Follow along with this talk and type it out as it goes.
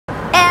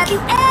Have you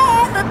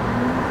ever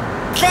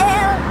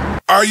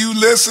felt? Are you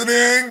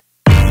listening?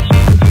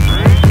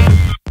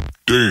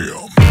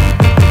 Damn.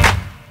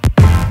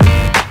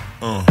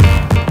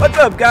 What's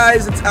up,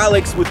 guys? It's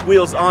Alex with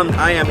Wheels On.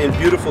 I am in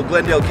beautiful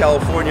Glendale,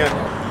 California.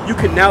 You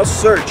can now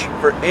search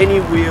for any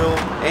wheel,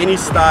 any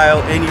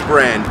style, any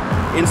brand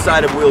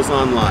inside of Wheels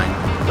Online.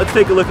 Let's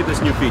take a look at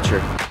this new feature.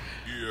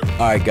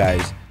 Alright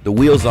guys, the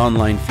Wheels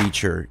Online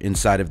feature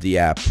inside of the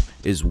app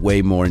is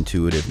way more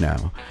intuitive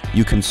now.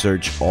 You can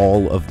search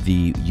all of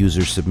the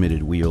user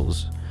submitted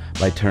wheels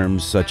by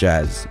terms such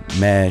as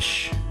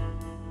mesh,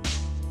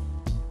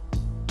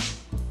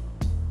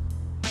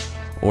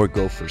 or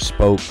go for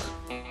spoke.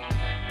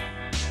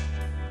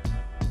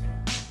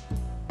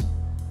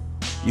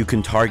 You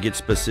can target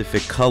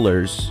specific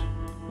colors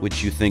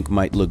which you think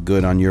might look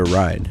good on your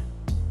ride.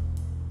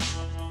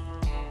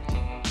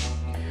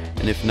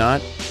 And if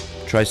not,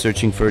 try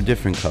searching for a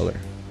different color.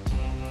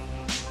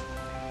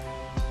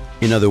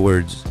 In other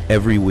words,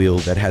 every wheel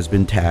that has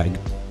been tagged,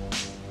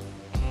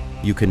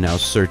 you can now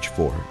search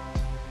for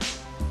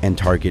and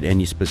target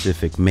any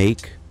specific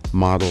make,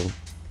 model,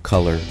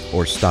 color,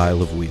 or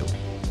style of wheel.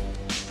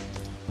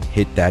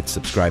 Hit that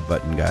subscribe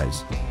button,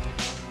 guys,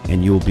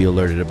 and you will be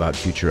alerted about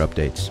future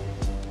updates.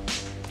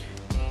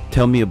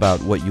 Tell me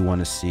about what you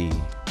want to see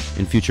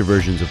in future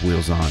versions of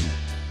Wheels On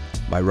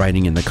by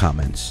writing in the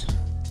comments.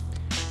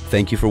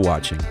 Thank you for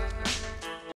watching.